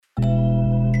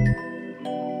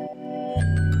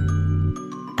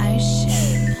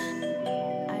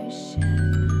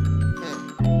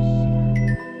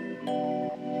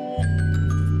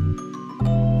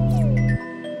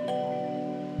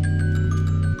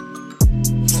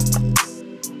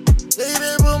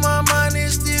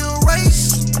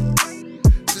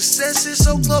is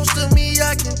so close to me,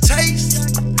 I can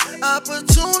taste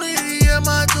opportunity at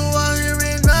my door, I hear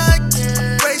it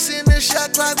knocking. Racing the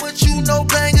shot clock, but you know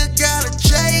banger got a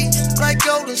J. Like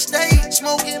Golden State,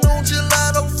 smoking on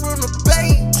gelato from the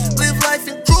bay. Live life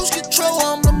in cruise control,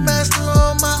 I'm the master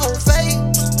of my own fate.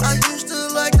 I used to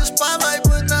like the spotlight,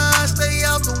 but now I stay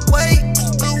out the way.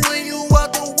 But when you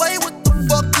out the way, what the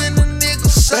fuck can the nigga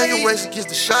say? Bangin' race against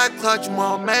the shot clock, your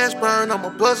mom mask burn, I'm a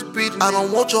buzzer beater. I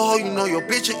don't want your hoe, you know your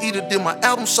bitch a eater. Did my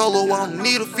album solo, I don't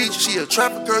need a feature. She a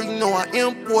trafficker, you know I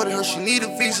imported her, she need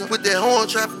a visa. Put that hoe on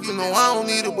traffic, you know I don't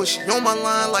need it, but she on my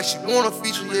line like she want a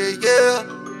feature,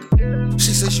 yeah.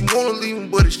 She said she wanna leave me,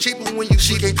 but it's cheaper when you.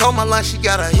 She can't call my line, she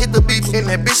gotta hit the beeper. And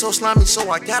that bitch so slimy, so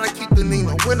I gotta keep the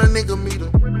Nina when a nigga meet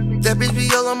her. That bitch be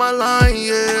yelling my line,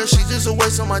 yeah. She just a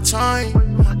waste of my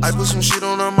time. I put some shit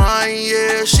on her mind,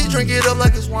 yeah. She drink it up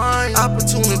like it's wine.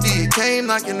 Opportunity, it came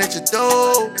knocking at your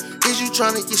door. Is you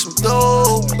tryna get some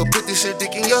dough? Or put this shit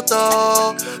dick in your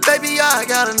throat? Baby, I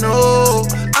gotta know.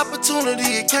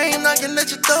 Opportunity, it came knocking at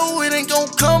your door. It ain't gon'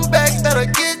 come back, better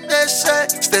get that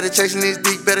shit. Instead of chasing this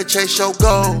dick, better chase your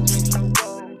goal.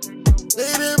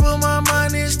 Baby, but my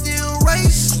mind is still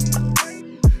racing.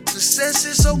 Success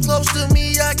is so close to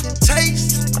me, I can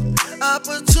taste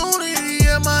opportunity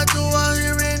at my door, I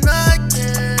hear it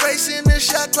knocking. Racing the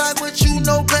shot clock, but you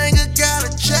know banger got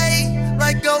a J.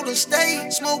 Like Golden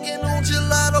State, smoking on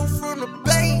gelato from the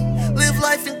bay. Live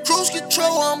life in cruise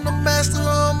control, I'm the master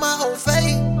of my own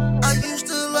fate.